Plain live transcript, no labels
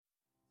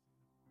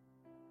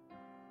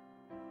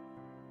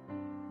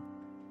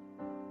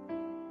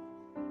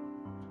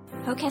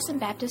Hockessin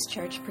Baptist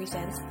Church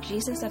presents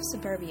Jesus of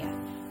Suburbia,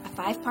 a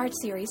 5-part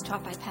series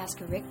taught by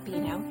Pastor Rick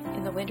Bino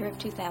in the winter of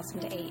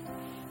 2008.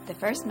 The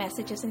first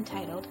message is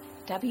entitled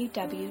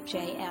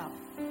WWJL.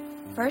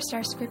 First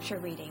are scripture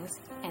readings,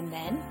 and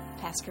then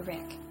Pastor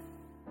Rick.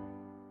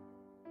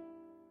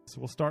 So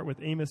we'll start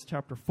with Amos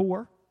chapter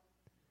 4,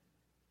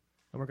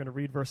 and we're going to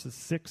read verses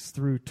 6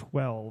 through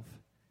 12.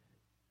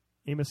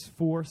 Amos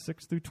 4,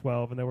 6 through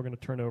 12, and then we're going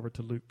to turn over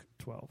to Luke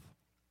 12.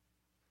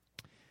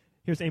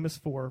 Here's Amos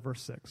 4,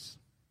 verse 6.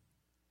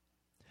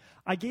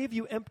 I gave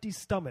you empty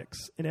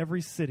stomachs in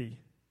every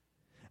city,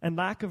 and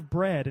lack of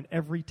bread in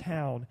every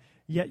town,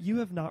 yet you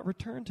have not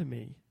returned to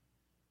me,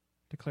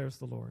 declares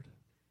the Lord.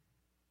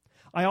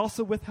 I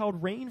also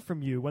withheld rain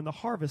from you when the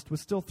harvest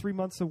was still 3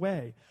 months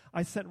away.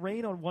 I sent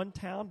rain on one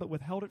town, but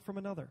withheld it from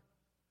another.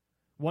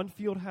 One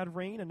field had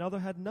rain, another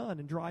had none,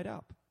 and dried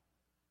up.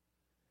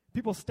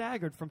 People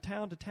staggered from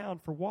town to town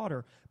for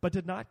water, but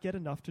did not get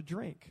enough to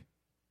drink.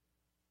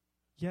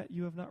 Yet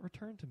you have not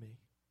returned to me,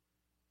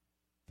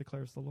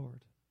 declares the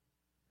Lord.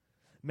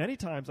 Many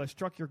times I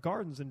struck your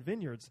gardens and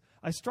vineyards.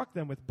 I struck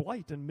them with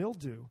blight and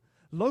mildew.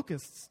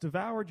 Locusts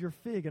devoured your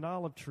fig and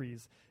olive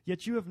trees,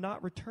 yet you have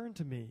not returned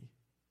to me,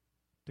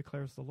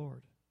 declares the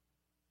Lord.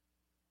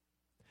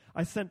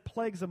 I sent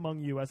plagues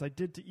among you as I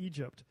did to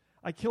Egypt.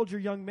 I killed your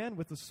young men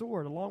with the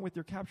sword along with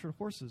your captured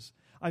horses.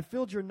 I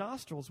filled your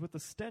nostrils with the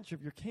stench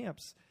of your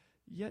camps,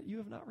 yet you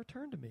have not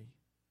returned to me,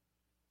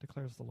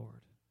 declares the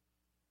Lord.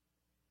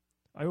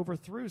 I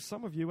overthrew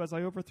some of you as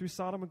I overthrew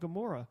Sodom and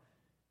Gomorrah.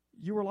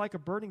 You were like a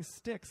burning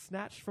stick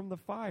snatched from the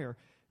fire,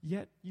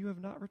 yet you have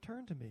not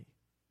returned to me,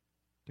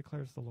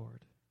 declares the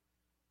Lord.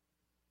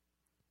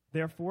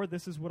 Therefore,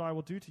 this is what I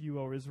will do to you,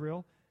 O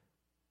Israel.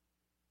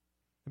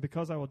 And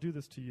because I will do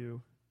this to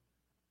you,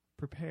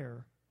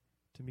 prepare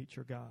to meet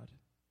your God,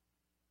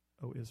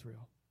 O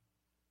Israel.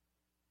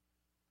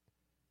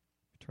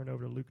 Turn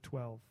over to Luke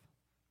 12.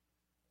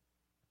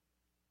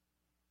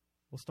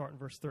 We'll start in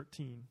verse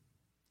 13.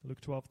 Luke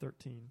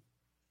 12:13.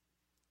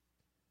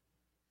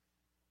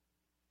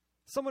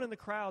 Someone in the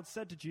crowd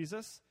said to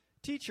Jesus,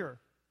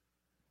 "Teacher,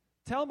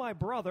 tell my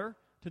brother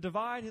to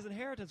divide his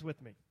inheritance with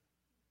me."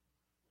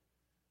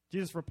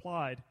 Jesus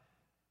replied,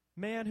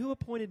 "Man, who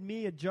appointed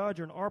me a judge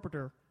or an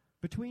arbiter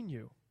between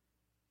you?"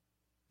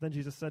 Then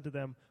Jesus said to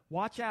them,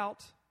 "Watch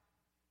out.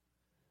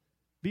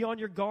 Be on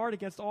your guard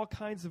against all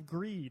kinds of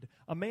greed.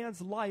 A man's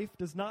life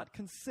does not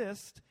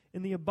consist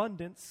in the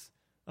abundance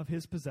of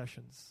his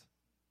possessions."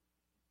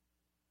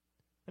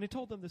 And he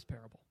told them this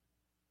parable.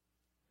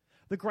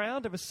 The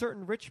ground of a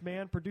certain rich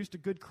man produced a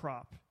good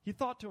crop. He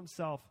thought to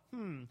himself,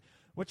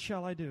 what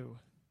shall I do?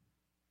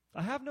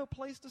 I have no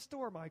place to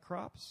store my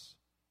crops.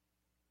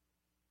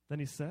 Then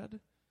he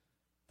said,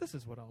 this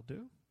is what I'll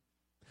do.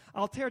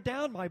 I'll tear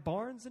down my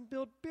barns and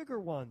build bigger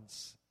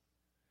ones.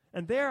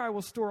 And there I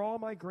will store all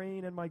my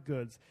grain and my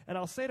goods. And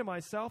I'll say to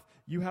myself,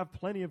 you have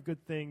plenty of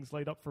good things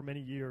laid up for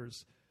many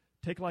years.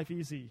 Take life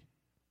easy.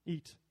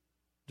 Eat,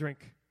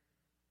 drink,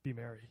 be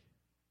merry.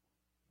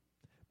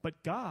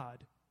 But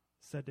God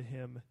said to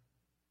him,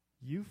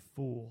 you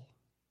fool.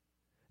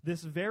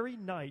 This very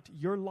night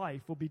your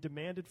life will be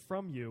demanded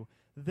from you.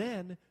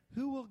 Then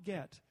who will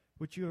get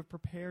what you have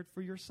prepared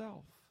for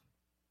yourself?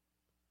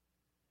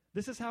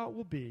 This is how it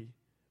will be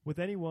with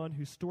anyone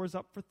who stores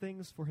up for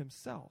things for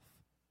himself,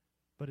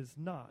 but is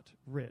not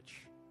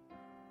rich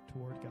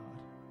toward God.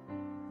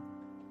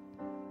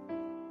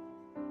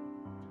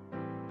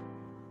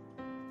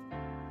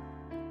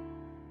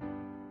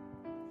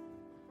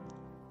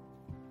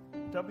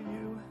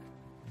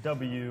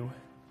 WWJL.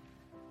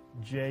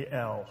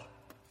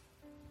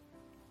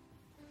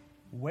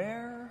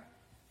 Where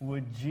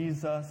would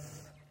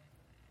Jesus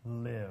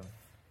live?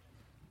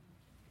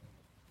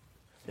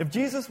 If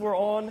Jesus were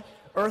on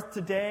earth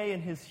today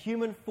in his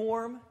human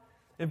form,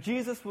 if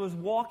Jesus was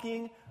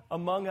walking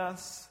among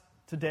us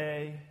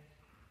today,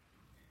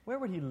 where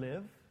would he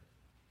live?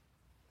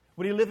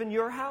 Would he live in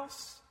your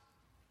house?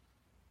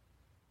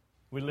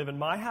 Would he live in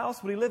my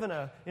house? Would he live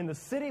in the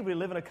city? Would he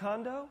live in a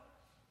condo?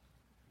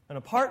 An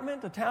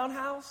apartment, a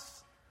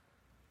townhouse,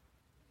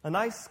 a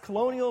nice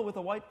colonial with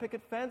a white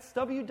picket fence?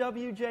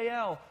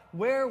 WWJL,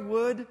 where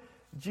would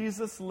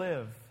Jesus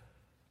live?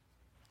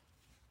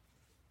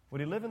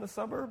 Would he live in the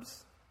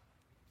suburbs?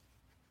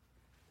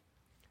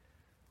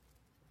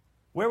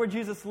 Where would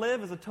Jesus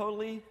live is a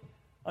totally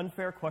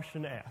unfair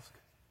question to ask.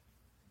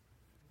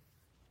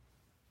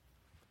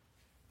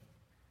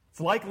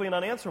 It's likely an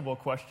unanswerable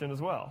question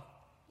as well.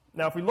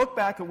 Now, if we look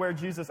back at where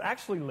Jesus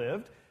actually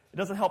lived, it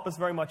doesn't help us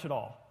very much at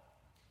all.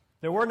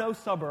 There were no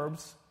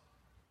suburbs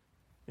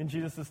in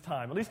Jesus'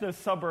 time, at least no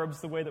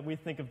suburbs the way that we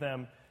think of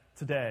them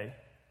today.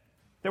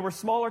 There were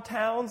smaller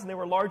towns and there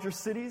were larger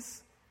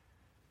cities.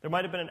 There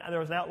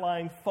was an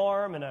outlying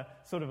farm and a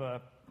sort of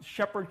a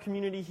shepherd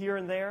community here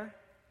and there.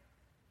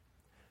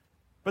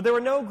 But there were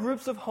no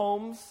groups of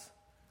homes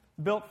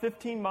built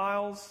 15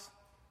 miles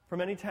from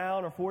any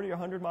town or 40 or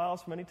 100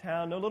 miles from any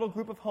town. No little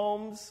group of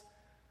homes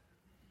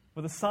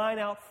with a sign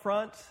out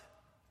front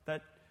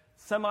that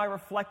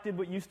semi-reflected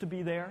what used to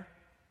be there.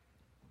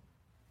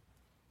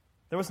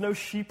 There was no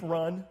sheep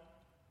run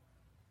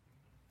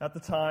at the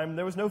time.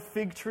 There was no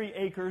fig tree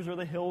acres or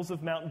the hills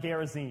of Mount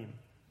Gerizim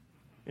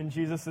in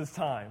Jesus'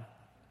 time.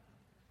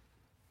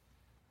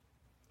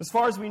 As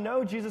far as we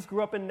know, Jesus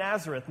grew up in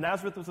Nazareth.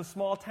 Nazareth was a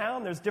small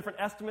town. There's different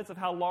estimates of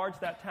how large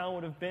that town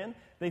would have been.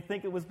 They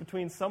think it was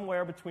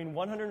somewhere between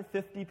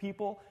 150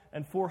 people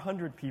and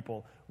 400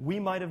 people. We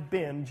might have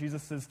been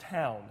Jesus'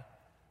 town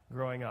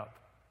growing up.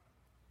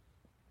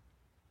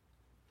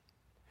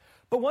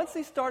 But once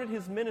he started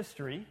his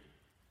ministry,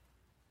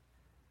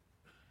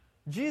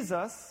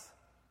 Jesus,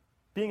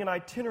 being an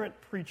itinerant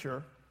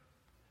preacher,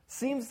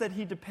 seems that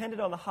he depended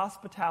on the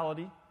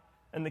hospitality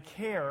and the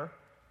care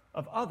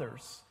of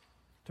others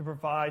to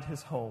provide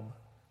his home.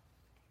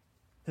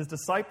 His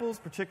disciples,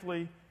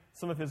 particularly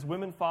some of his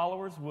women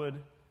followers,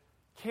 would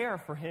care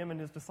for him and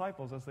his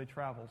disciples as they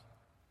traveled.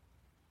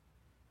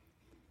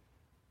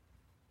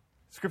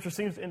 Scripture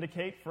seems to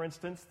indicate, for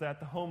instance, that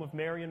the home of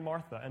Mary and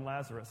Martha and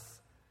Lazarus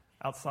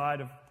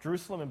outside of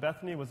Jerusalem and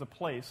Bethany was a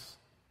place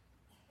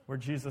where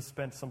Jesus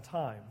spent some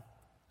time.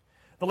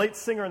 The late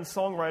singer and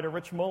songwriter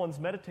Rich Mullins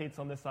meditates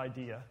on this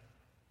idea.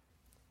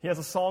 He has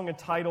a song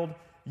entitled,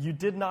 "You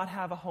Did Not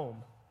Have a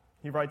Home."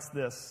 He writes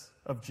this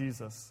of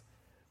Jesus.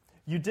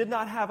 "You did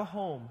not have a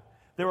home.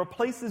 There were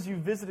places you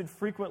visited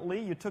frequently.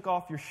 You took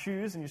off your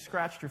shoes and you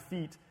scratched your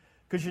feet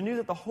because you knew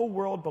that the whole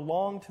world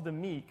belonged to the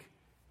meek.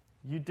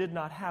 You did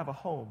not have a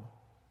home.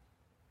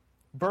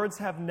 Birds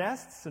have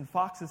nests and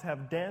foxes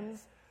have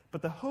dens,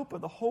 but the hope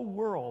of the whole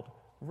world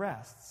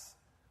rests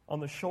on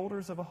the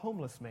shoulders of a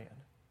homeless man.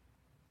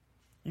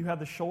 You had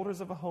the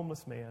shoulders of a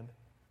homeless man.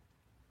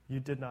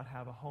 You did not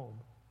have a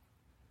home."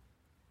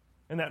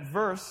 And that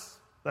verse,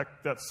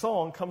 that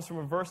song comes from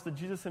a verse that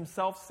Jesus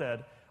himself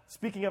said.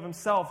 Speaking of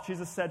himself,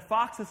 Jesus said,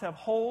 "Foxes have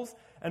holes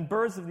and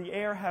birds of the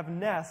air have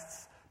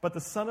nests, but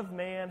the Son of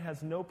Man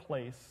has no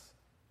place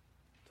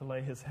to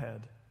lay his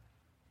head."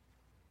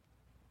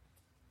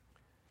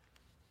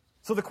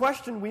 So the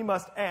question we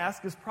must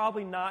ask is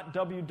probably not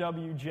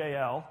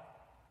WWJL,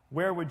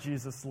 where would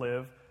Jesus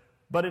live,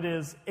 but it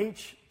is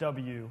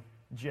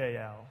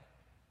HWJL,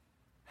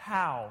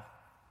 how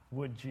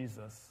would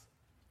Jesus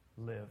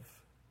live?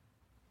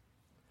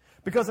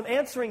 Because in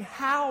answering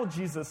how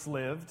Jesus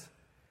lived,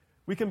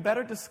 we can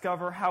better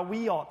discover how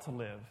we ought to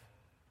live.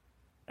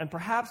 And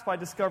perhaps by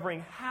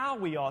discovering how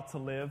we ought to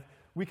live,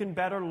 we can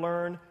better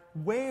learn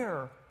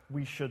where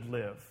we should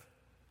live,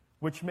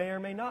 which may or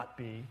may not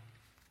be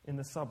in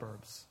the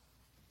suburbs.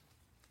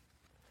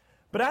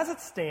 But as it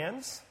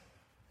stands,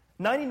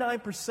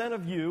 99%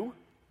 of you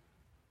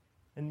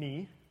and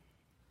me,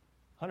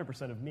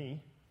 100% of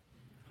me,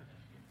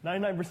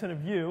 99%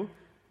 of you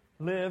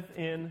live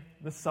in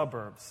the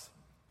suburbs.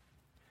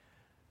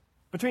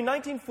 Between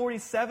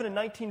 1947 and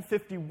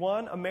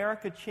 1951,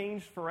 America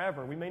changed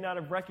forever. We may not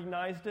have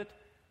recognized it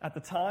at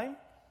the time,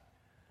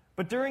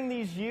 but during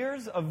these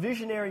years, a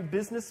visionary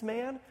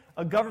businessman,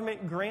 a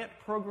government grant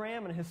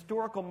program, and a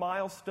historical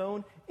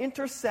milestone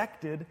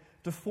intersected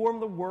to form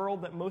the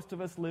world that most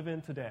of us live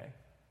in today.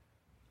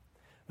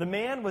 The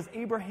man was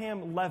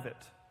Abraham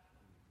Levitt.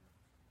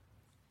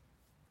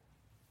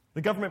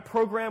 The government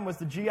program was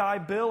the GI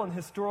Bill, and the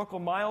historical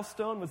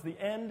milestone was the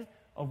end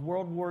of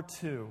World War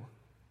II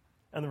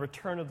and the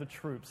return of the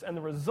troops. And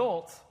the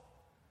result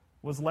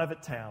was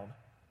Levittown.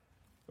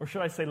 Or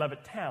should I say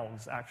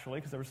Levittowns, actually,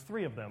 because there was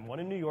 3 of them, one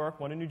in New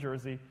York, one in New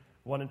Jersey,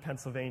 one in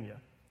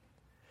Pennsylvania.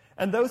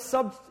 And those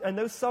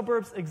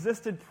suburbs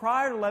existed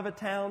prior to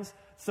Levittowns.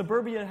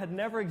 Suburbia had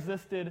never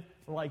existed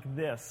like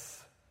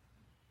this.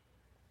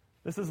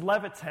 This is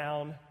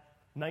Levittown,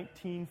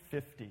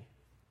 1950.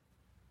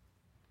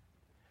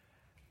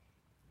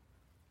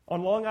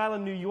 On Long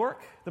Island, New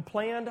York, the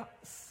planned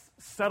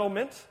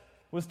settlement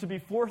was to be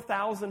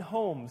 4,000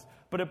 homes,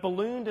 but it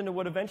ballooned into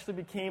what eventually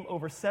became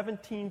over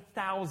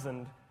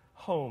 17,000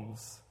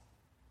 homes.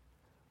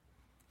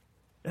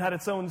 It had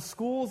its own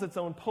schools, its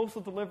own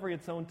postal delivery,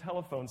 its own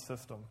telephone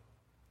system.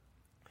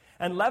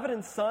 And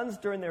Levitt & Sons,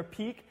 during their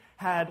peak,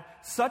 had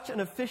such an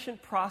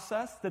efficient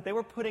process that they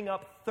were putting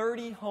up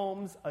 30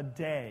 homes a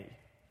day,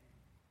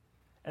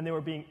 and they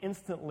were being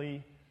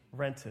instantly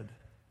rented.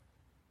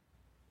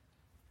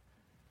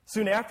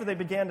 Soon after, they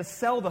began to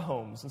sell the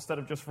homes instead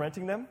of just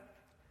renting them.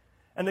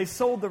 And they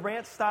sold the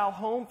ranch-style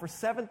home for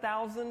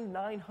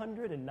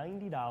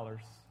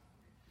 $7,990.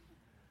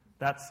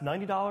 That's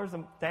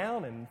 $90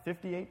 down and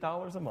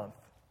 $58 a month.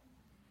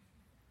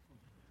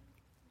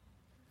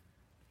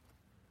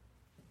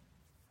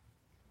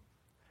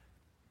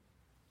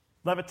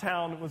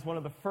 Levittown was one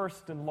of the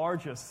first and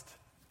largest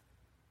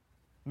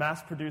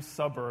mass-produced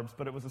suburbs,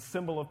 but it was a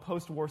symbol of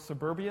post-war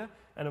suburbia,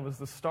 and it was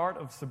the start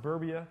of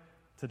suburbia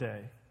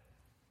today.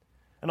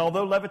 And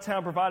although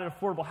Levittown provided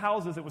affordable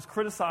houses, it was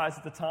criticized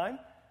at the time.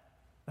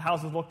 The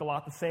houses looked a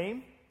lot the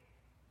same.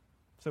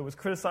 So it was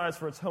criticized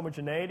for its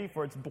homogeneity,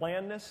 for its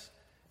blandness,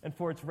 and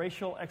for its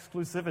racial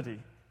exclusivity.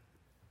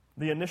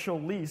 The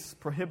initial lease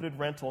prohibited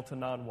rental to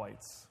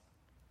non-whites.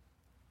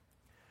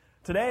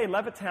 Today,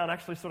 Levittown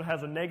actually sort of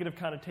has a negative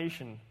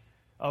connotation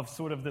of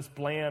sort of this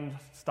bland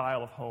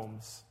style of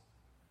homes.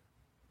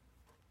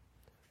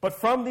 But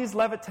from these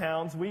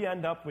Levittowns, we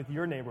end up with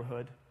your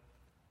neighborhood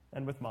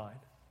and with mine.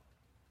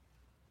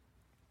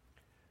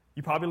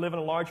 You probably live in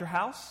a larger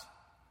house.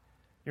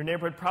 Your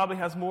neighborhood probably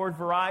has more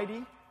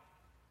variety.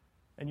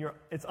 And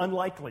it's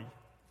unlikely,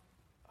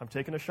 I'm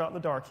taking a shot in the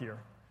dark here,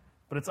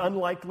 but it's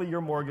unlikely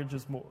your mortgage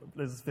is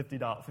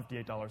 $58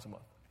 a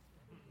month.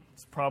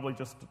 It's probably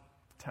just a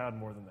tad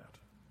more than that.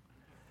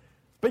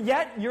 But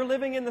yet, you're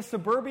living in the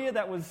suburbia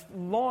that was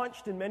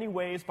launched in many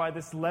ways by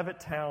this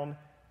Levittown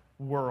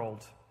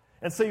world.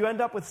 And so you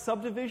end up with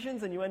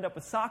subdivisions, and you end up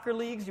with soccer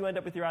leagues, you end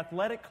up with your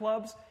athletic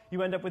clubs,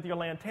 you end up with your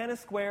Lantana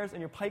Squares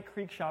and your Pike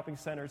Creek shopping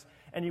centers,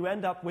 and you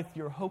end up with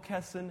your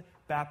Hockessin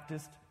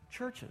Baptist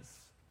churches.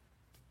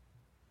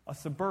 A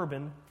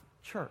suburban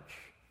church.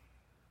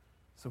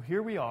 So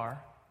here we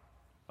are,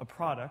 a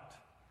product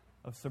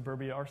of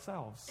suburbia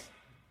ourselves.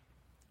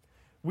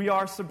 We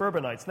are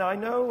suburbanites. Now, I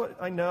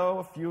know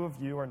a few of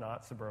you are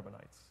not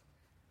suburbanites.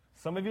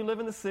 Some of you live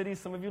in the city,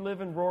 some of you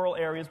live in rural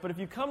areas, but if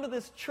you come to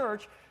this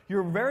church,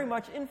 you're very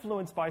much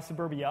influenced by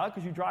suburbia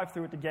because you drive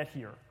through it to get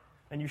here.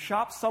 And you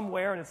shop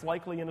somewhere, and it's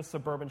likely in a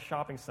suburban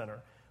shopping center.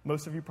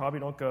 Most of you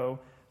probably don't go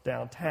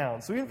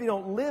downtown. So even if you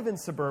don't live in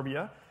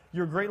suburbia,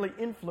 you're greatly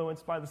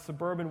influenced by the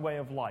suburban way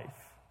of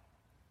life.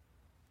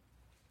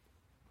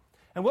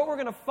 And what we're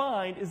going to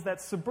find is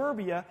that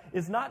suburbia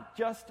is not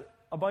just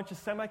a bunch of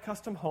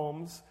semi-custom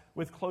homes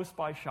with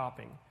close-by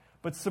shopping,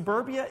 but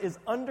suburbia is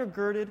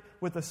undergirded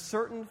with a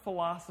certain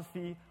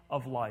philosophy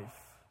of life.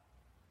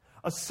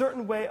 A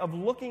certain way of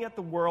looking at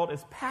the world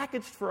is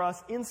packaged for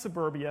us in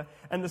suburbia,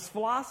 and this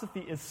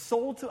philosophy is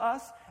sold to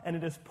us, and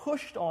it is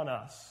pushed on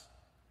us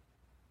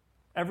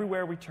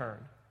everywhere we turn.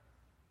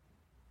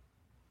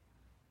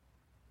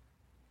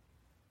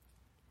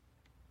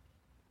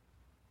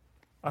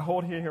 I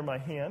hold here in my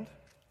hand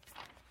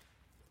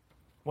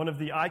one of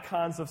the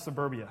icons of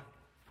suburbia.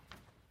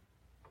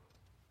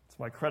 It's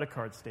my credit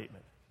card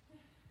statement.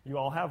 You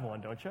all have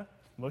one, don't you?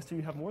 Most of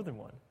you have more than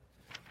one.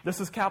 This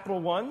is Capital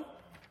One.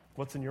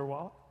 What's in your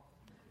wallet?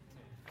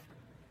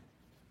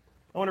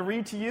 I want to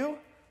read to you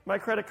my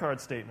credit card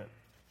statement.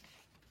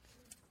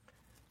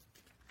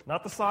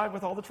 Not the side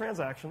with all the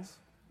transactions,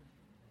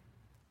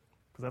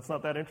 because that's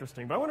not that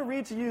interesting. But I want to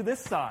read to you this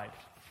side.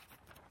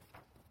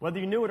 Whether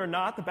you knew it or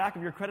not, the back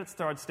of your credit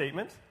card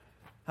statement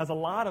has a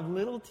lot of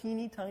little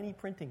teeny tiny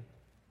printing.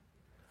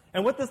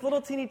 And what this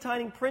little teeny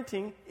tiny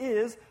printing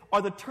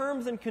are the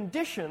terms and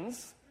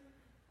conditions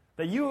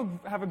that you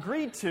have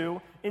agreed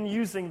to in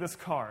using this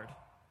card.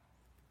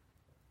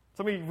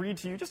 So let me read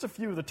to you just a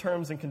few of the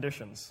terms and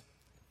conditions.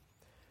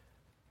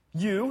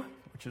 You,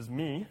 which is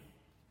me,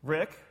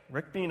 Rick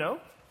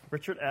Bino,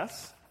 Richard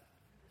S.,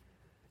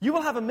 you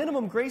will have a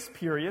minimum grace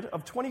period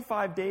of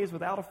 25 days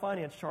without a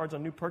finance charge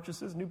on new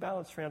purchases, new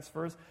balance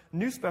transfers,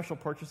 new special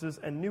purchases,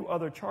 and new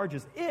other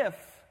charges if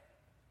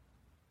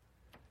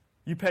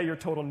you pay your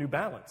total new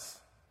balance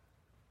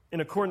in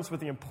accordance with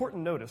the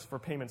important notice for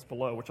payments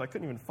below, which I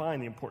couldn't even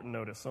find the important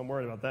notice, so I'm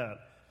worried about that.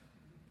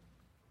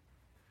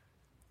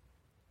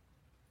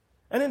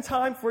 And in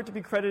time for it to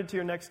be credited to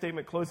your next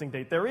statement closing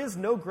date. There is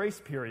no grace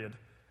period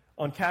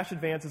on cash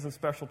advances and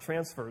special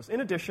transfers.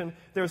 In addition,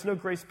 there is no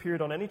grace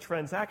period on any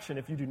transaction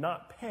if you do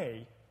not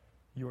pay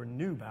your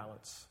new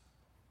balance.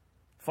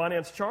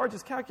 Finance charge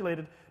is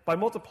calculated by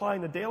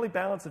multiplying the daily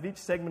balance of each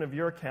segment of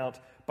your account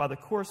by the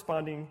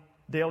corresponding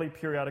daily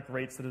periodic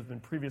rates that have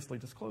been previously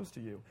disclosed to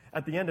you.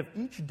 At the end of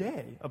each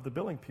day of the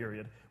billing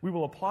period, we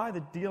will apply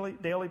the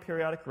daily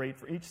periodic rate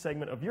for each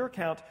segment of your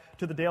account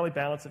to the daily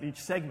balance of each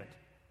segment,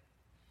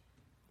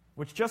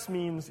 which just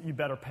means you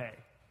better pay.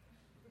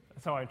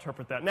 That's how I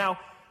interpret that. Now,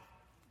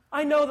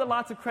 I know that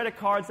lots of credit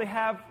cards,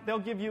 they'll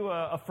give you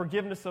a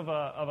forgiveness of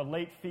a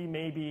late fee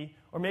maybe,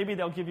 or maybe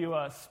they'll give you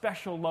a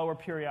special lower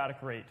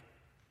periodic rate.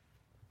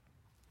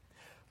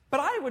 But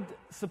I would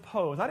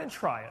suppose, I didn't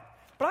try it,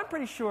 but I'm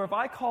pretty sure if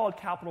I called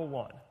Capital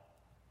One,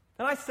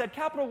 and I said,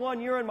 Capital One,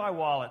 you're in my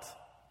wallet,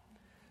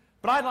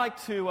 but I'd like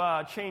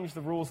to change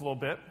the rules a little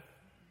bit.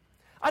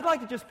 I'd like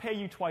to just pay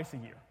you twice a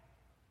year.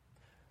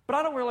 But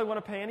I don't really want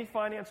to pay any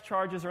finance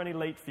charges or any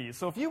late fees.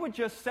 So if you would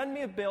just send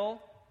me a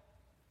bill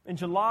in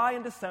July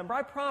and December,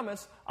 I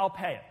promise I'll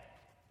pay it.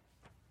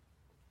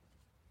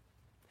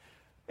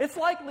 It's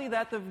likely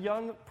that the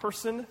young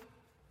person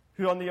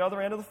who on the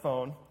other end of the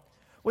phone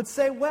would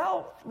say,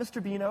 well,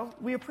 Mr. Bino,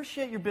 we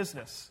appreciate your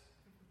business.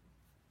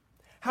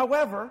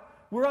 However,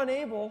 we're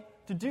unable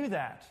to do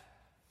that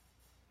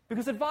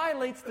because it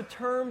violates the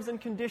terms and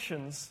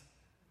conditions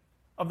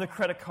of the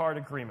credit card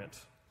agreement.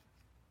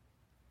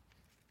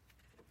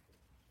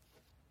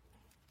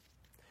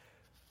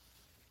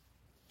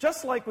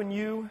 Just like when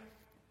you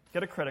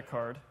get a credit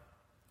card,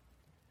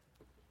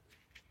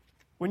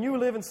 when you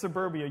live in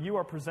suburbia, you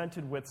are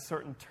presented with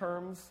certain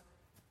terms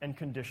and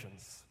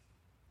conditions.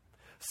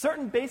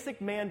 Certain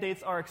basic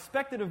mandates are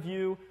expected of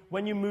you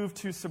when you move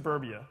to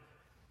suburbia.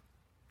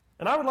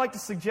 And I would like to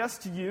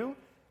suggest to you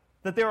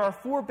that there are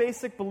 4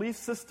 basic belief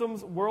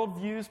systems,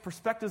 worldviews,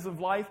 perspectives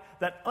of life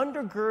that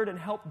undergird and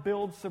help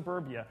build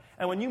suburbia.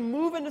 And when you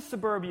move into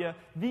suburbia,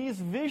 these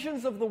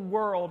visions of the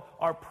world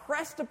are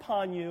pressed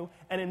upon you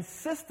and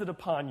insisted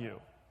upon you.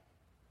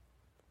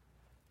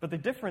 But the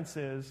difference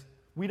is,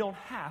 we don't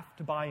have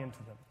to buy into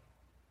them.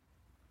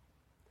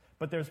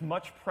 But there's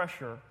much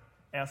pressure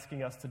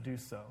asking us to do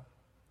so.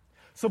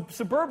 So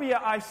suburbia,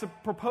 I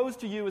propose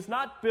to you, is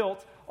not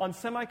built on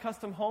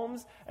semi-custom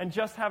homes and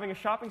just having a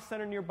shopping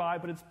center nearby,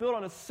 but it's built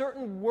on a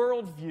certain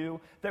worldview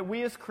that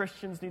we as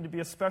Christians need to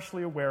be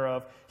especially aware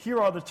of. Here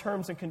are the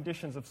terms and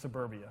conditions of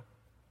suburbia.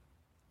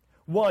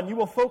 1, you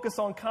will focus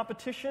on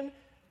competition,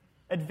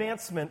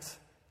 advancement,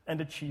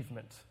 and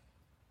achievement.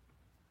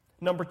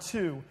 Number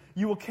 2,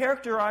 you will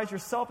characterize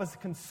yourself as a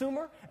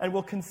consumer and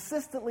will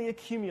consistently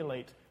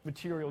accumulate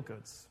material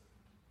goods.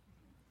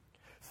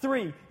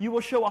 3, you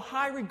will show a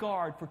high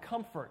regard for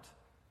comfort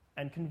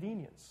and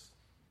convenience.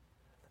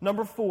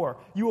 Number 4,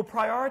 you will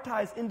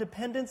prioritize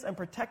independence and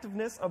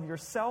protectiveness of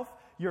yourself,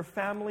 your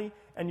family,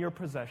 and your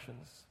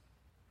possessions.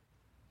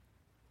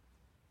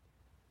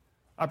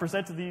 I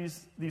presented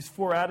these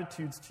 4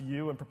 attitudes to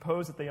you and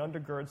propose that they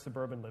undergird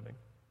suburban living.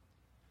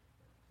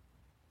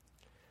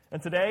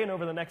 And today and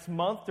over the next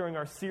month during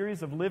our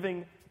series of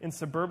Living in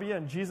Suburbia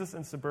and Jesus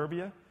in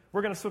Suburbia,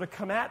 we're going to sort of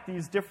come at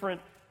these different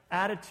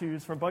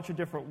attitudes from a bunch of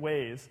different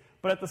ways.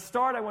 But at the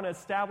start, I want to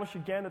establish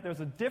again that there's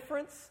a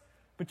difference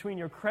between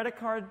your credit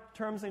card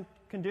terms and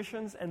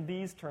conditions and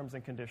these terms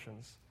and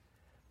conditions.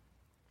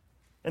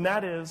 And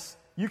that is,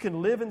 you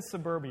can live in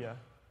suburbia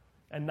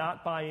and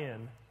not buy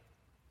in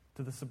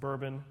to the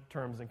suburban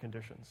terms and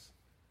conditions.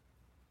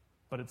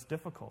 But it's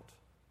difficult.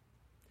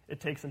 It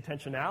takes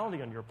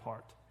intentionality on your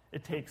part.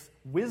 It takes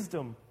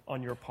wisdom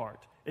on your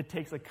part. It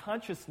takes a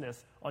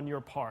consciousness on your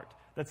part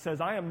that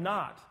says, I am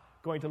not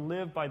going to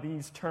live by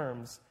these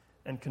terms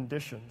and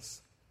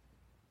conditions.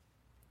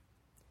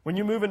 When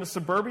you move into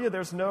suburbia,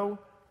 there's no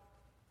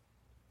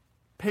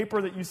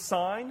paper that you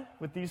sign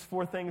with these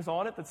 4 things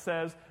on it that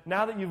says,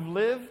 now that you've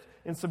lived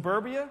in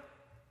suburbia,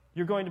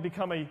 you're going to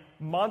become a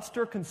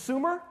monster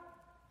consumer.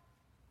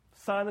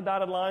 Sign the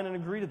dotted line and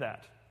agree to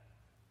that.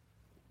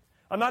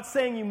 I'm not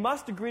saying you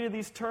must agree to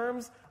these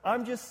terms.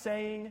 I'm just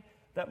saying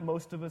that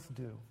most of us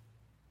do.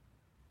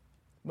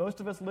 Most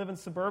of us live in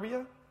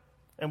suburbia,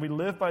 and we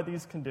live by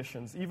these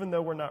conditions, even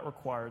though we're not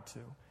required to.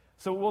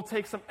 So it will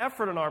take some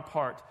effort on our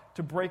part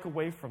to break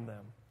away from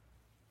them.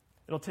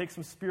 It'll take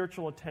some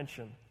spiritual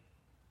attention.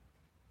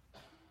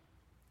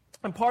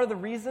 And part of the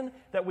reason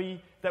that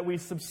we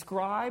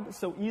subscribe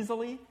so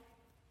easily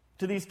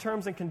to these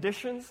terms and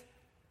conditions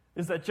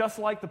is that just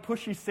like the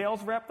pushy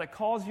sales rep that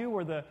calls you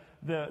or the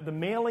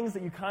mailings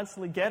that you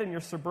constantly get in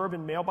your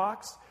suburban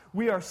mailbox,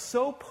 we are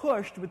so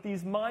pushed with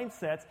these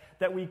mindsets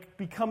that we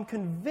become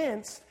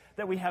convinced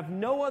that we have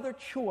no other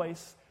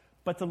choice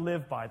but to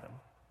live by them.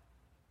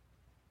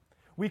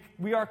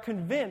 We are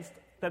convinced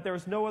that there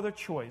is no other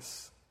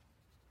choice.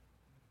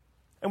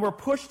 And we're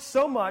pushed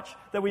so much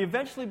that we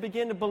eventually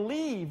begin to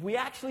believe, we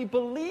actually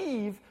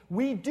believe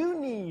we do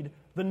need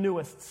the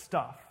newest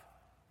stuff.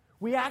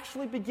 We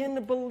actually begin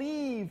to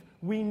believe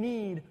we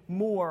need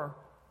more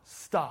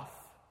stuff.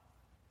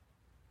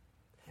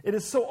 It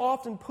is so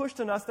often pushed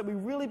on us that we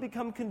really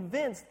become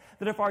convinced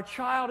that if our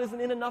child isn't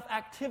in enough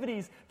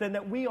activities, then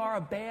that we are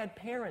a bad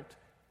parent.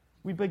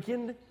 We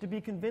begin to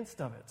be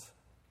convinced of it.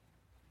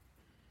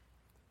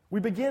 We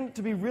begin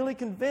to be really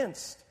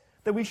convinced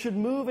that we should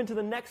move into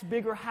the next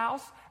bigger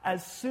house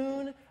as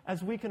soon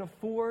as we can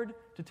afford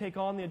to take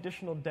on the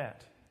additional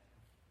debt,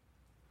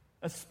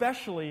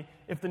 especially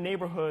if the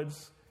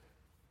neighborhood's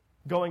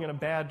going in a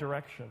bad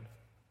direction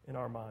in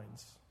our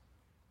minds,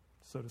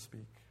 so to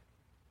speak.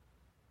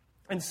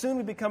 And soon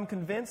we become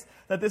convinced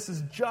that this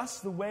is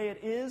just the way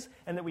it is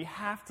and that we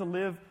have to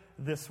live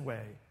this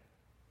way.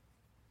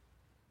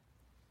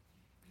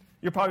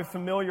 You're probably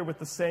familiar with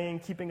the saying,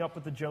 keeping up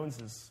with the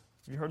Joneses.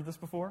 Have you heard of this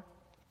before?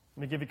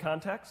 Let me give you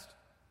context.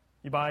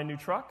 You buy a new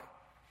truck.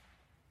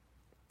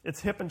 It's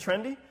hip and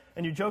trendy,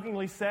 and you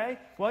jokingly say,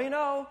 well, you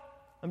know,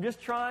 I'm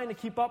just trying to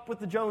keep up with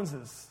the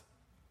Joneses.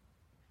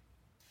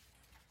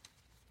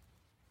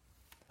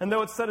 And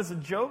though it's said as a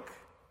joke,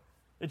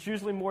 it's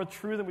usually more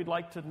true than we'd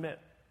like to admit.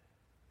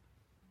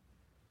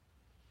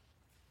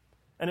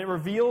 And it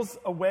reveals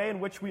a way in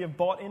which we have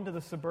bought into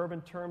the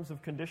suburban terms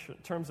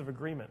of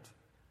agreement.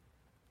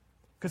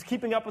 Because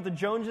keeping up with the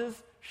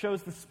Joneses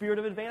shows the spirit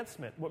of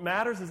advancement. What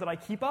matters is that I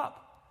keep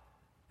up.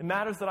 It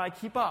matters that I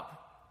keep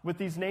up with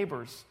these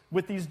neighbors,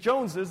 with these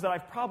Joneses that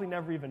I've probably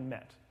never even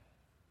met.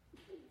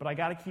 But I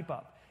got to keep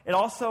up. It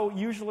also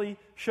usually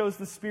shows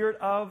the spirit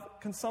of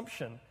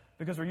consumption,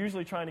 because we're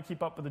usually trying to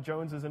keep up with the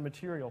Joneses in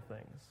material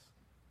things.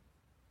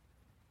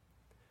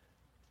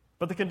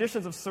 But the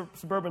conditions of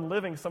suburban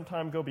living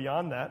sometimes go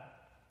beyond that.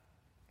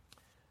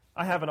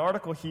 I have an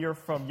article here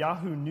from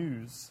Yahoo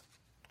News.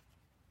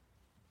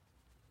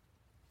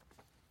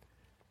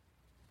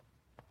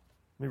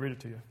 Let me read it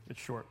to you. It's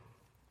short.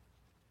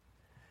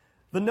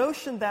 The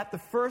notion that the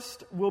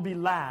first will be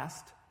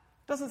last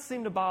doesn't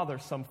seem to bother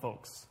some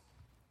folks.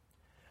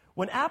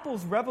 When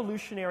Apple's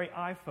revolutionary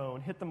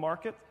iPhone hit the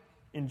market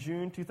in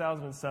June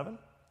 2007,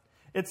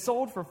 it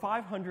sold for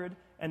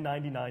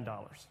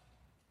 $599.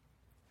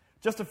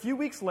 Just a few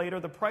weeks later,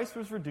 the price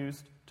was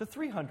reduced to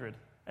 $399.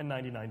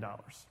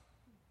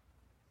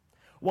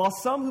 While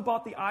some who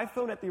bought the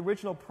iPhone at the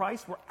original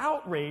price were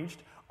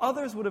outraged,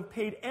 others would have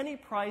paid any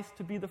price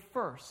to be the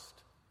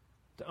first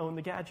to own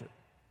the gadget.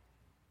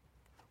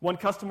 One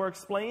customer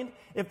explained,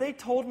 "If they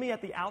told me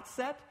at the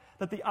outset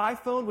that the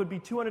iPhone would be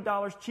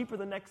 $200 cheaper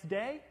the next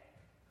day,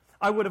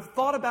 I would have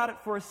thought about it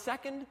for a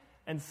second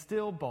and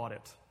still bought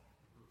it."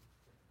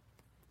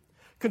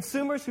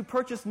 Consumers who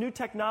purchase new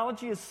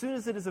technology as soon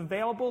as it is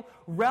available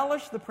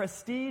relish the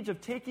prestige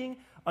of taking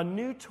a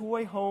new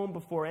toy home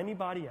before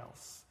anybody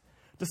else.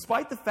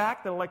 Despite the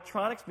fact that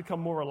electronics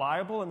become more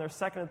reliable in their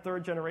second and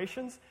third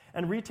generations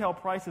and retail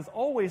prices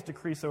always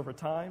decrease over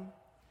time,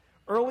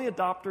 early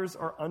adopters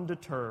are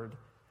undeterred.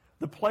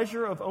 The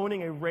pleasure of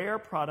owning a rare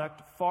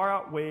product far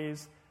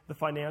outweighs the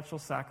financial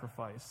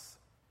sacrifice.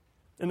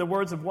 In the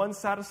words of one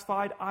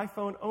satisfied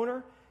iPhone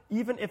owner,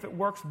 even if it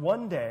works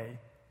one day,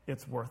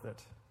 it's worth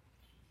it.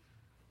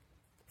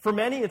 For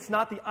many, it's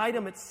not the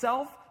item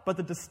itself, but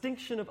the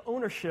distinction of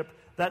ownership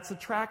that's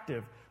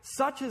attractive.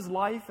 Such is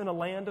life in a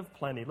land of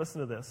plenty.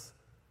 Listen to this.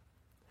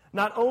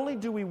 Not only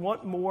do we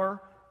want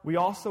more, we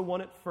also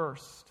want it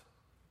first.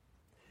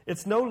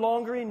 It's no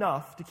longer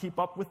enough to keep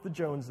up with the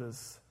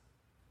Joneses.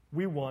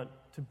 We want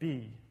to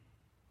be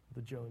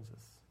the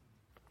Joneses.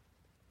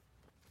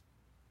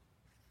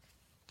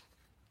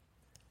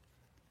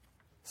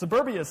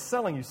 Suburbia is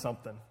selling you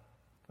something.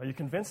 Are you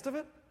convinced of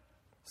it?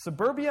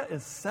 Suburbia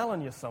is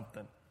selling you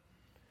something.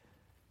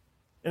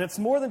 And it's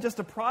more than just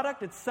a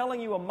product. It's selling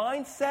you a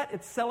mindset.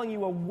 It's selling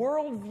you a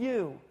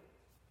worldview.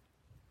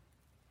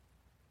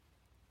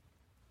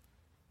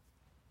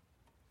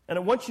 And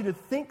it wants you to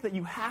think that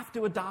you have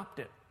to adopt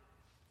it.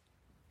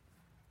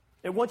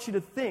 It wants you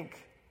to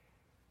think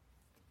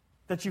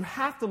that you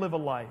have to live a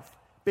life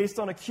based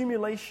on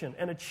accumulation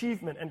and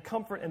achievement and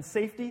comfort and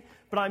safety.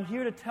 But I'm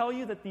here to tell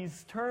you that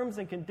these terms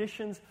and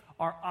conditions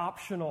are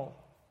optional.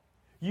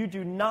 You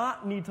do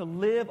not need to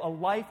live a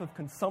life of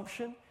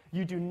consumption.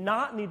 You do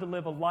not need to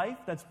live a life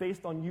that's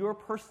based on your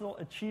personal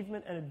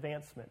achievement and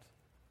advancement.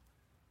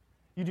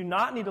 You do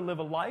not need to live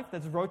a life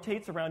that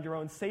rotates around your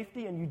own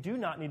safety, and you do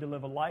not need to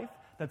live a life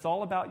that's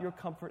all about your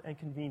comfort and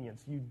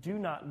convenience. You do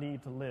not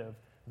need to live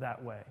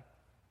that way.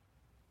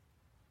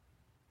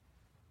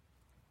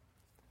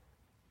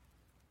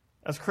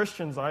 As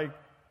Christians, I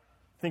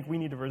think we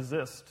need to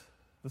resist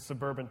the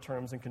suburban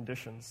terms and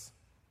conditions.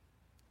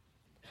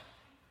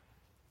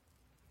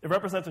 It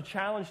represents a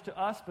challenge to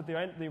us, but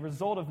the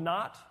result of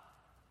not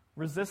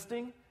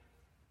resisting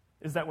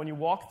is that when you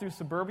walk through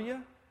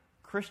suburbia,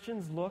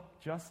 Christians look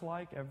just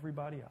like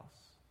everybody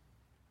else.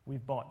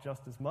 We've bought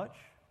just as much.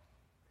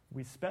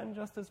 We spend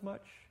just as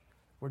much.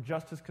 We're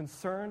just as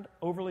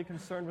overly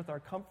concerned with our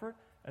comfort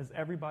as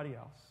everybody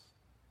else.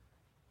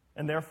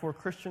 And therefore,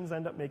 Christians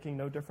end up making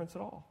no difference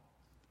at all.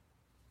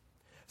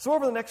 So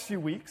over the next few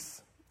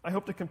weeks, I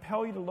hope to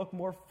compel you to look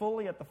more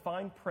fully at the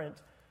fine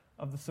print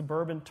of the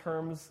suburban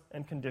terms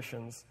and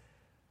conditions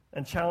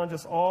and challenge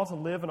us all to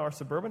live in our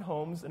suburban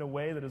homes in a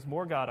way that is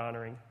more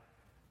God-honoring,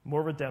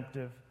 more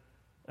redemptive,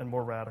 and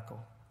more radical.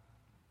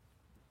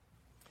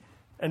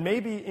 And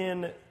maybe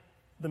in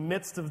the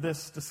midst of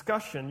this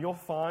discussion, you'll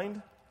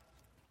find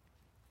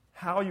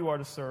how you are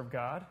to serve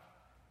God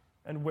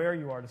and where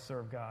you are to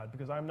serve God,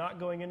 because I'm not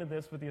going into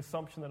this with the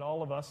assumption that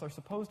all of us are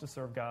supposed to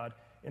serve God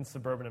in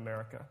suburban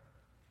America.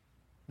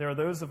 There are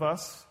those of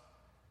us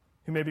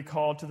who may be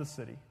called to the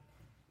city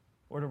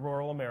or to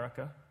rural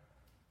America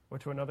or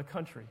to another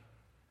country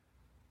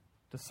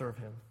to serve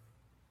Him.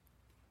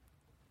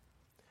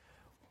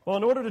 Well,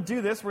 in order to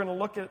do this, we're going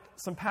to look at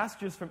some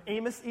passages from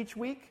Amos each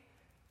week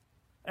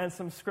and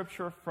some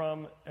scripture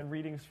from and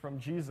readings from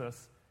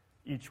Jesus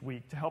each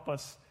week to help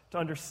us to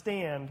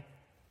understand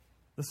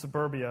the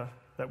suburbia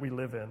that we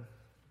live in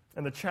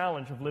and the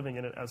challenge of living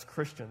in it as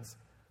Christians.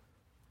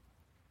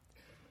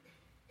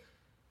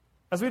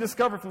 As we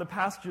discovered from the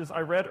passages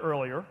I read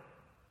earlier,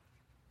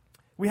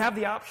 we have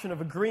the option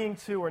of agreeing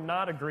to or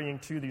not agreeing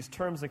to these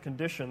terms and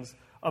conditions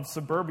of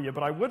suburbia,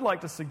 but I would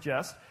like to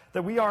suggest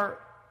that we are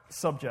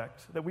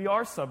subject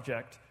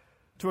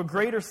to a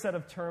greater set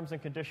of terms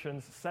and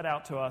conditions set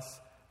out to us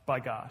by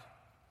God.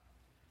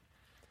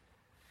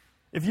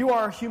 If you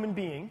are a human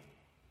being,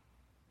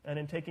 and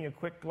in taking a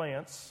quick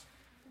glance,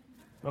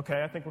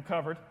 okay, I think we're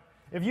covered.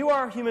 If you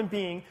are a human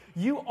being,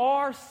 you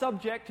are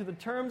subject to the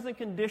terms and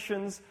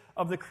conditions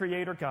of the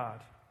Creator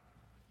God.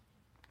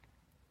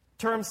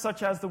 Terms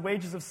such as the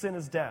wages of sin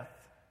is death,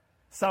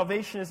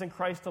 salvation is in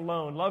Christ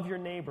alone, love your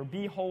neighbor,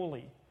 be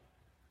holy,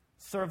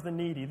 serve the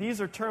needy.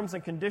 These are terms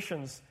and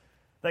conditions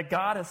that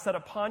God has set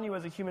upon you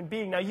as a human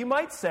being. Now you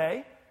might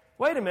say,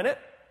 wait a minute,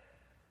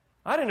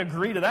 I didn't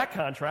agree to that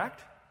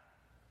contract.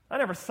 I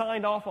never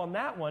signed off on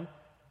that one.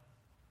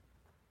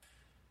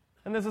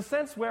 And there's a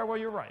sense where, well,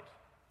 you're right.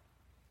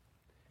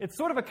 It's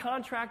sort of a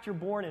contract you're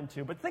born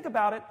into, but think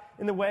about it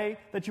in the way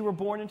that you were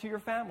born into your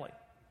family.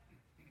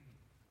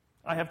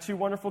 I have 2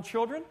 wonderful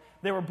children.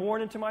 They were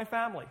born into my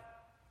family.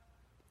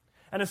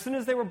 And as soon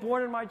as they were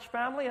born in my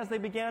family, as they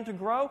began to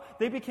grow,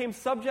 they became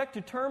subject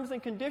to terms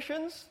and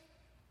conditions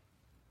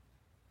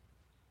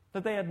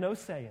that they had no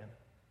say in.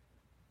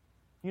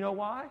 You know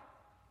why?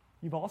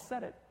 You've all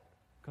said it.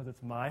 Because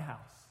it's my house.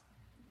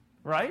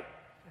 Right?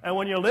 And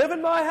when you live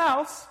in my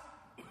house,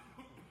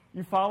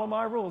 you follow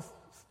my rules.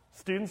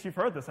 Students, you've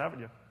heard this,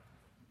 haven't you?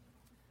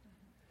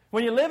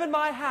 When you live in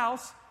my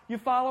house, you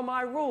follow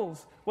my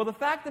rules. Well, the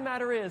fact of the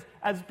matter is,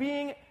 as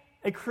being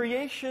a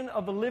creation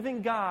of the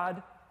living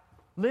God,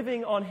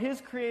 living on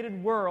His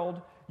created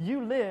world,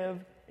 you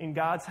live in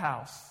God's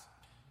house.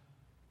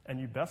 And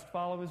you best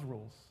follow His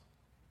rules.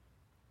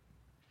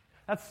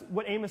 That's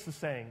what Amos is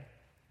saying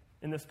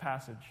in this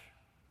passage.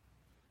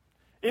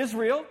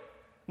 Israel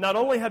not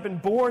only had been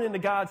born into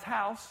God's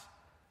house,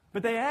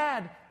 but they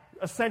had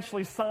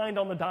essentially signed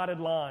on the dotted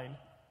line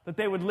that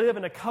they would live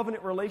in a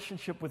covenant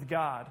relationship with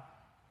God.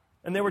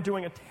 And they were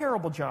doing a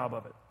terrible job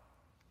of it.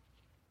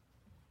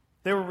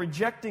 They were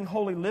rejecting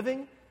holy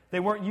living.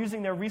 They weren't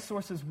using their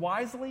resources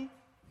wisely.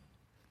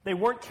 They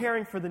weren't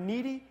caring for the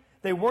needy.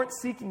 They weren't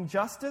seeking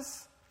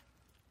justice.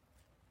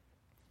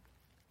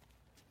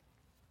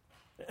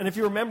 And if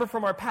you remember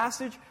from our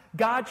passage,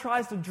 God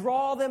tries to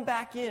draw them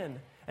back in.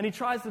 And He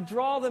tries to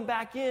draw them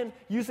back in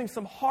using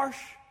some harsh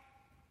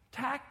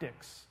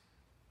tactics.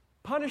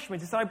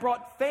 Punishment. He said, I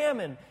brought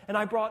famine, and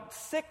I brought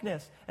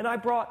sickness, and I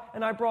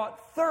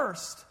brought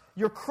thirst.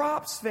 Your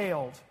crops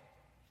failed.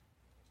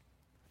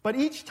 But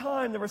each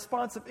time the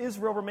response of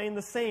Israel remained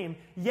the same.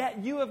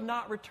 Yet you have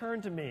not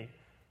returned to me.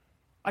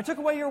 I took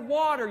away your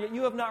water, yet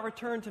you have not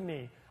returned to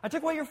me. I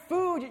took away your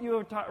food, yet you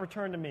have not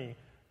returned to me.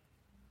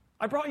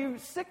 I brought you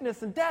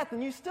sickness and death,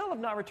 and you still have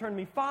not returned to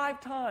me.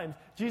 5 times,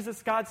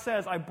 God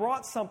says, I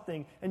brought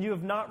something, and you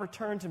have not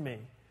returned to me.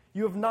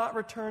 You have not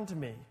returned to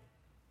me.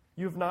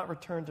 You have not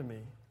returned to me.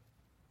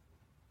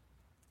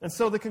 And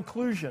so the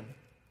conclusion,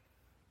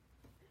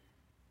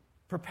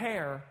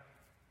 prepare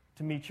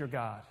to meet your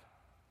God.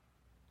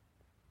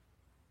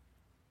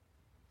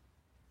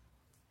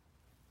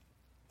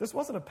 This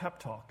wasn't a pep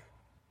talk.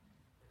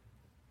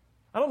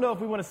 I don't know if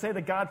we want to say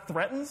that God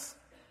threatens,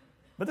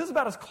 but this is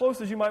about as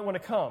close as you might want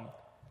to come.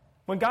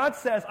 When God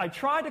says, I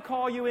tried to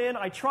call you in,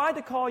 I tried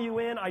to call you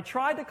in, I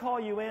tried to call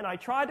you in, I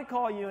tried to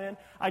call you in,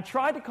 I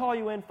tried to call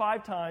you in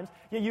 5 times,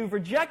 yet you've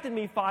rejected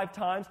me 5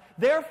 times,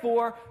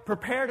 therefore,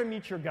 prepare to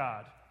meet your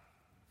God.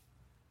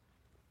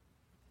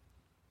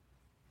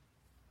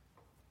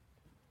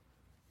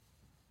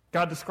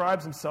 God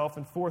describes Himself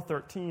in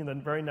 4:13, the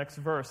very next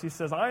verse. He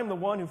says, I am the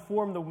one who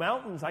formed the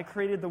mountains. I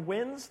created the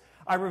winds.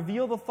 I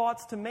reveal the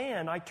thoughts to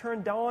man. I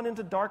turn dawn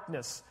into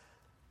darkness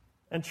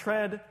and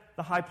tread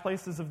the high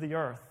places of the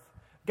earth.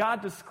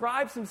 God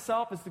describes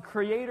Himself as the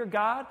creator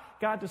God.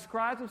 God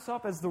describes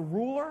Himself as the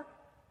ruler.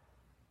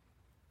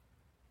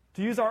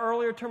 To use our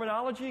earlier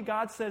terminology,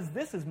 God says,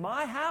 this is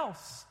my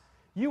house.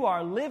 You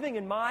are living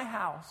in my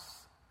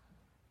house.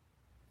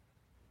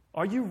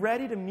 Are you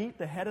ready to meet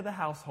the head of the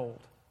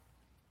household?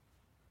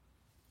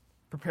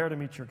 Prepare to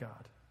meet your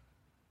God.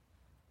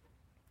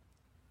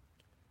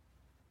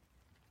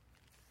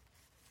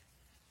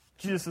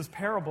 Jesus'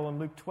 parable in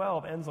Luke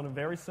 12 ends on a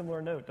very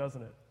similar note,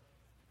 doesn't it?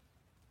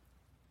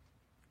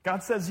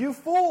 God says, you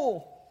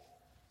fool!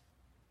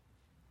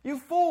 You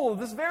fool!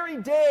 This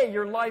very day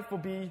your life will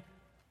be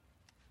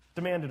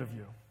demanded of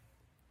you.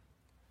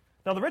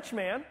 Now the rich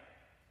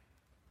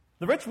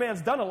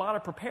man's done a lot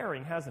of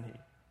preparing, hasn't he?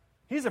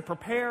 He's a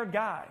prepared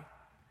guy.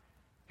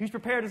 He's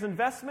prepared his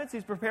investments.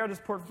 He's prepared his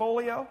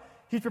portfolio.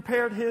 He's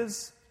prepared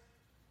his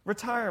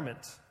retirement.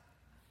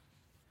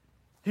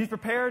 He's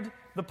prepared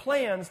the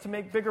plans to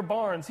make bigger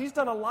barns. He's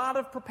done a lot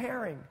of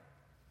preparing.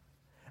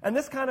 And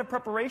this kind of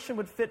preparation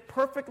would fit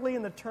perfectly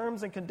in the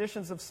terms and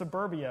conditions of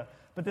suburbia.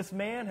 But this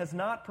man has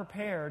not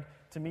prepared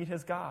to meet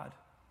his God.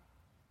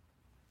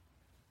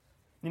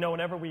 You know,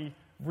 whenever we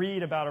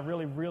read about a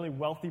really, really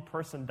wealthy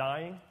person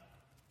dying,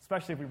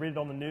 especially if we read it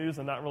on the news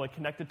and not really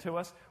connected to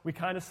us, we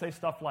kind of say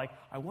stuff like,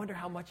 I wonder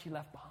how much he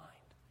left behind.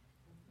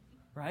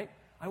 Right?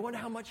 I wonder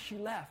how much she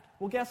left.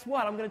 Well, guess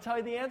what? I'm going to tell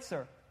you the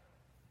answer.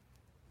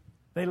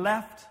 They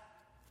left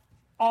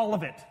all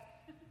of it.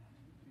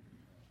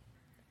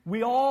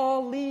 We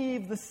all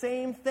leave the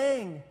same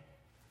thing.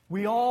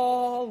 We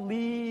all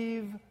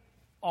leave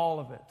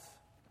all of it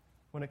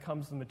when it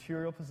comes to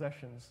material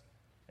possessions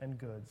and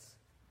goods.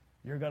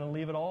 You're going to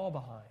leave it all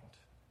behind.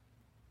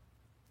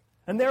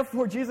 And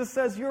therefore, Jesus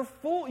says, you're a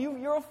fool.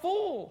 You're a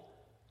fool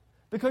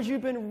because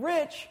you've been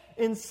rich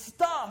in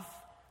stuff,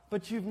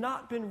 but you've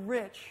not been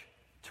rich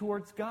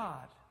towards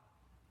God.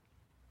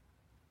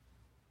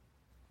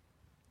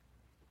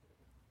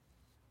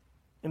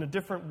 In a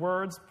different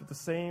words, but the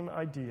same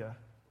idea.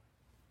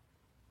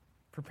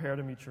 Prepare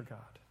to meet your God.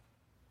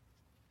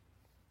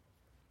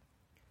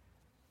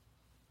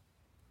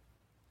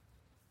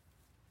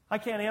 I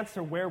can't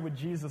answer where would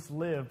Jesus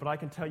live, but I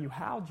can tell you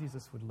how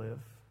Jesus would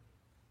live.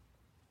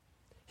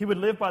 He would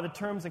live by the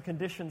terms and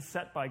conditions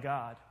set by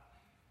God.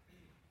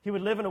 He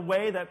would live in a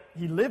way that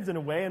he lived in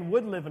a way and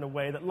would live in a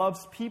way that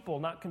loves people,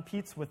 not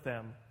competes with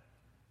them.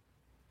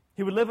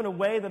 He would live in a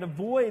way that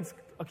avoids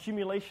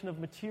accumulation of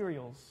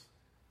materials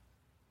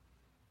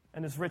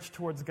and is rich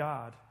towards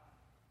God.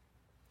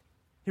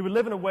 He would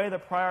live in a way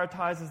that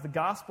prioritizes the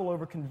gospel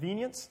over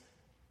convenience,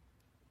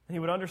 and he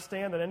would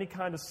understand that any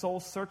kind of soul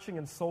searching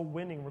and soul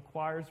winning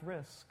requires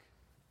risk.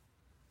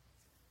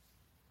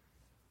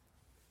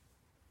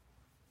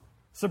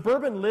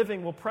 Suburban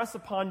living will press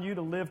upon you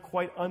to live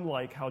quite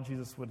unlike how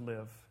Jesus would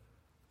live.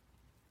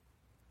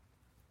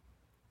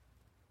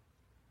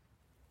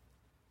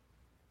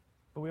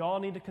 But we all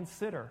need to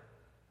consider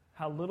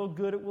how little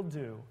good it will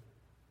do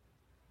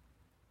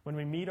when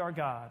we meet our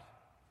God.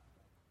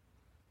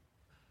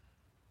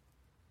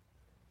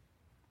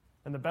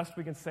 And the best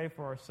we can say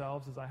for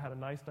ourselves is, I had a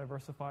nice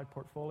diversified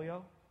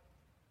portfolio,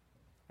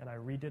 and I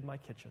redid my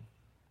kitchen.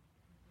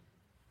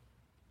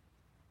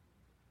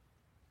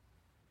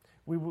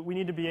 We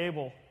need to be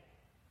able,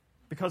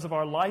 because of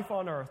our life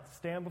on earth, to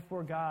stand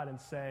before God and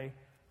say,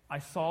 I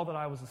saw that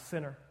I was a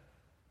sinner.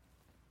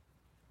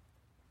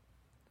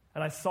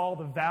 And I saw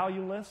the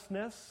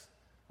valuelessness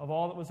of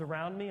all that was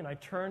around me, and I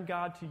turned,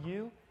 God, to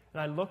you,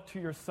 and I looked to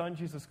your Son,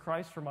 Jesus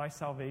Christ, for my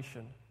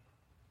salvation.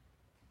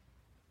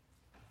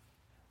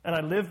 And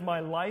I lived my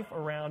life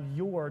around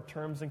your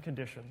terms and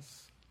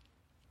conditions,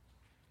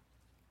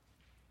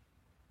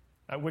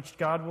 at which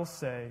God will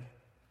say,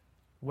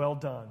 well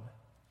done,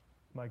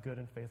 my good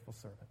and faithful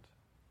servant.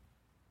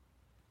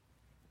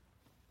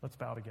 Let's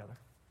bow together.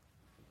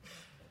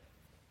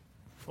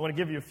 I want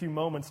to give you a few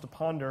moments to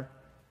ponder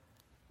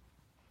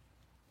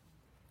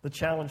the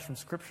challenge from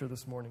Scripture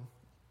this morning.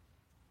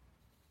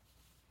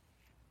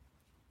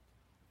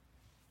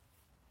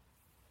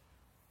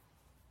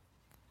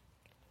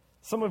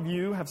 Some of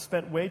you have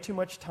spent way too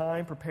much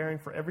time preparing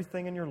for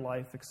everything in your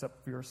life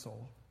except for your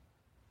soul.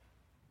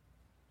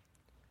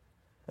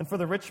 And for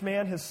the rich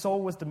man, his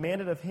soul was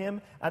demanded of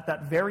him at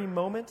that very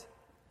moment.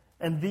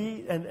 And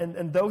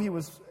though he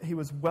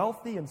was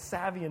wealthy and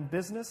savvy in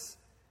business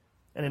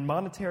and in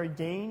monetary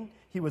gain,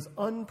 he was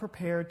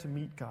unprepared to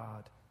meet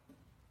God.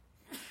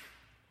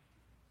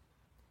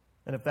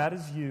 And if that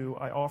is you,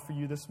 I offer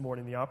you this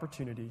morning the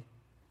opportunity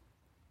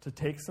to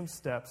take some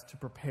steps to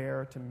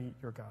prepare to meet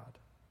your God.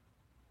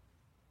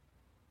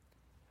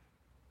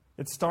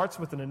 It starts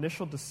with an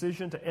initial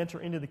decision to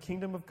enter into the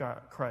kingdom of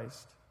God,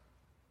 Christ.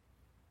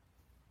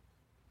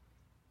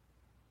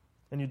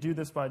 And you do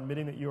this by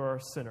admitting that you are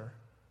a sinner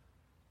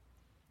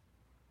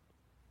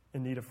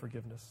in need of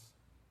forgiveness.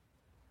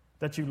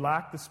 That you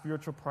lack the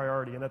spiritual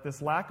priority, and that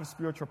this lack of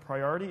spiritual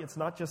priority, it's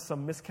not just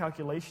some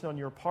miscalculation on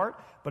your part,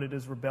 but it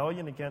is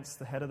rebellion against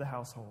the head of the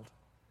household,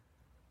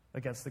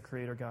 against the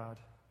Creator God.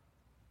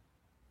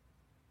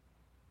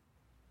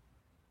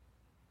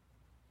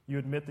 You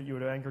admit that you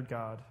had angered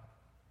God,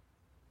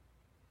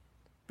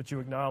 but you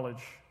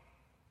acknowledge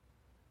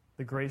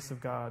the grace of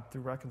God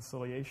through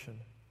reconciliation.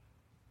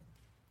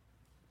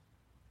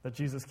 That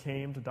Jesus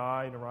came to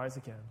die and to rise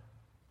again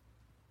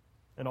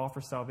and offer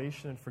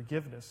salvation and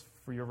forgiveness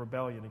for your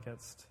rebellion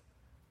against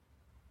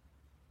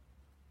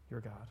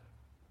your God.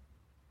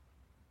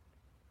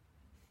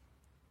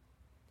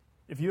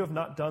 If you have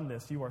not done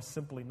this, you are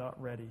simply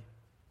not ready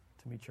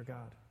to meet your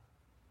God.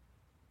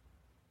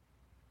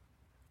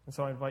 And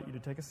so I invite you to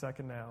take a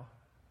second now,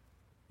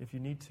 if you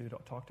need to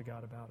talk to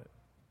God about it.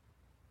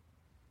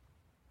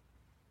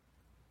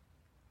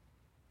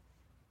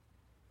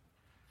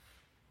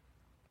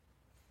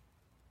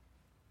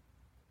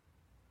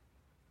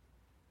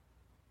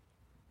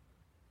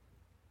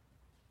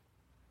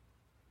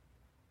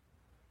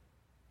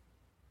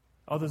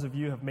 Others of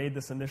you have made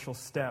this initial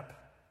step.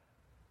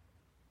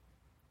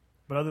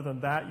 But other than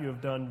that, you have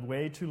done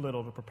way too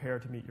little to prepare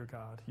to meet your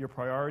God. Your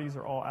priorities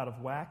are all out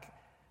of whack,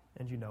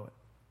 and you know it.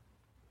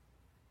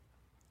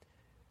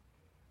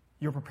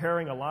 You're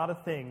preparing a lot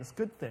of things,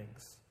 good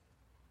things,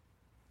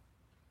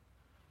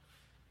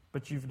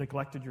 but you've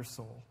neglected your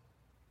soul.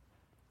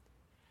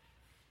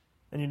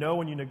 And you know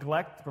when you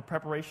neglect the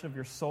preparation of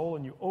your soul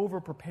and you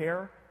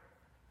over-prepare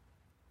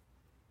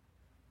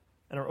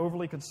and are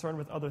overly concerned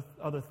with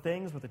other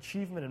things, with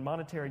achievement and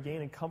monetary gain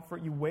and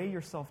comfort, you weigh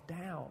yourself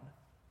down.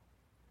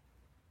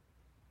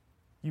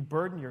 You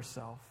burden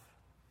yourself.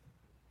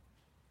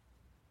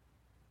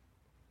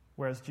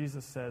 Whereas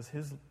Jesus says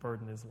his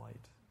burden is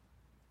light.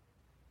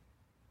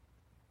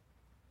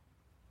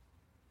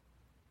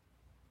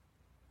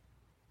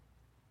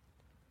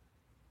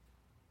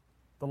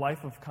 The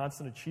life of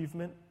constant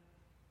achievement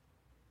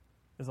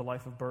is a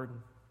life of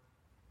burden.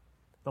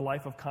 The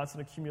life of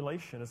constant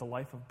accumulation is a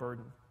life of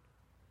burden.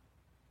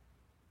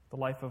 The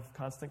life of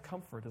constant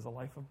comfort is a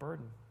life of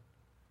burden.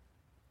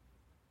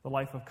 The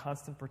life of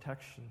constant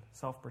protection,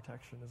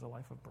 self-protection, is a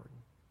life of burden.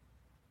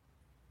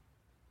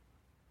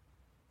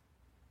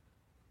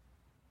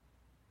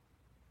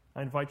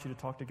 I invite you to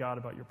talk to God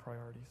about your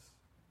priorities,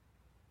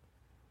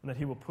 and that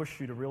he will push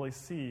you to really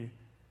see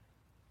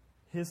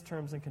his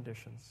terms and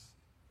conditions,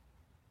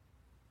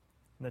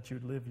 and that you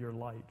would live your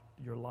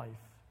life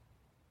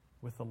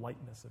with the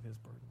lightness of his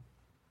burden.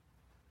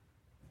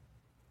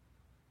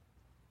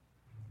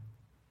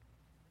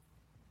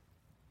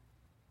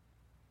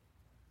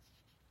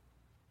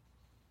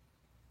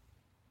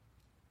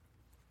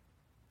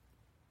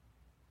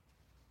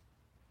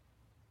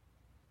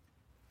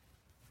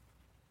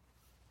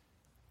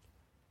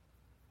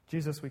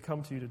 Jesus, we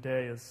come to you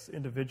today as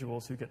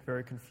individuals who get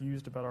very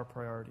confused about our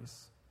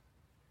priorities.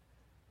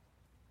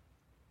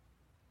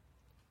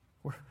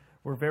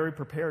 We're very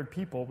prepared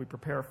people. We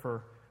prepare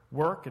for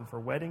work and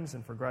for weddings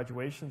and for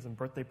graduations and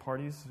birthday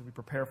parties. We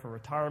prepare for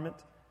retirement,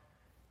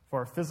 for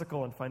our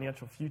physical and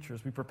financial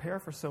futures. We prepare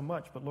for so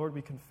much, but Lord,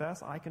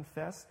 I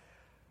confess,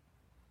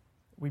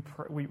 we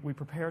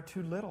prepare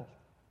too little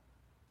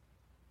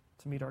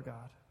to meet our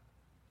God.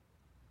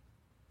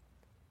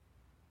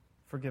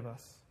 Forgive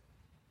us.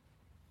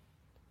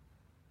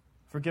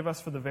 Forgive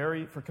us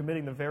for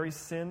committing the very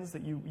sins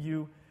that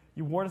you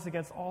warn us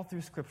against all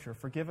through Scripture.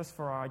 Forgive us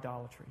for our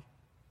idolatry,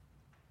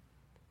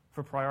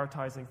 for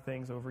prioritizing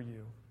things over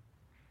you.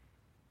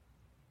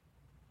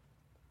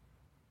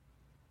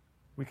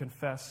 We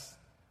confess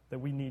that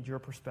we need your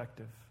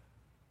perspective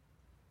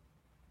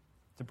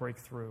to break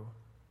through.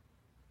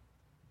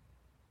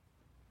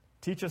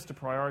 Teach us to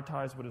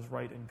prioritize what is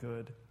right and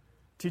good.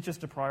 Teach us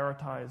to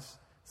prioritize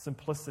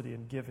simplicity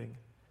and giving.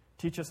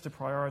 Teach us to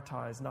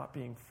prioritize not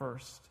being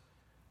first,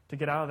 to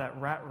get out of that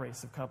rat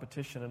race of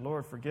competition. And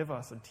Lord, forgive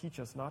us and teach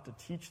us not to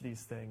teach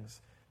these things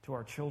to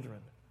our children.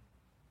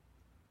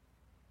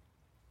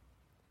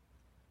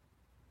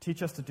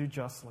 Teach us to do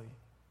justly,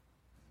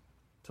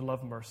 to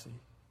love mercy,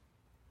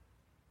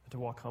 and to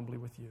walk humbly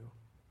with you.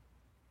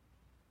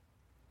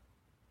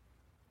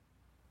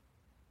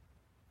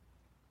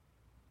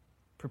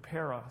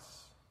 Prepare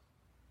us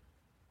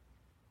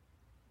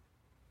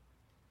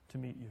to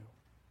meet you.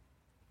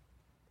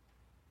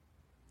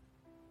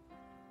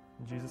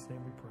 In Jesus' name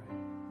we pray.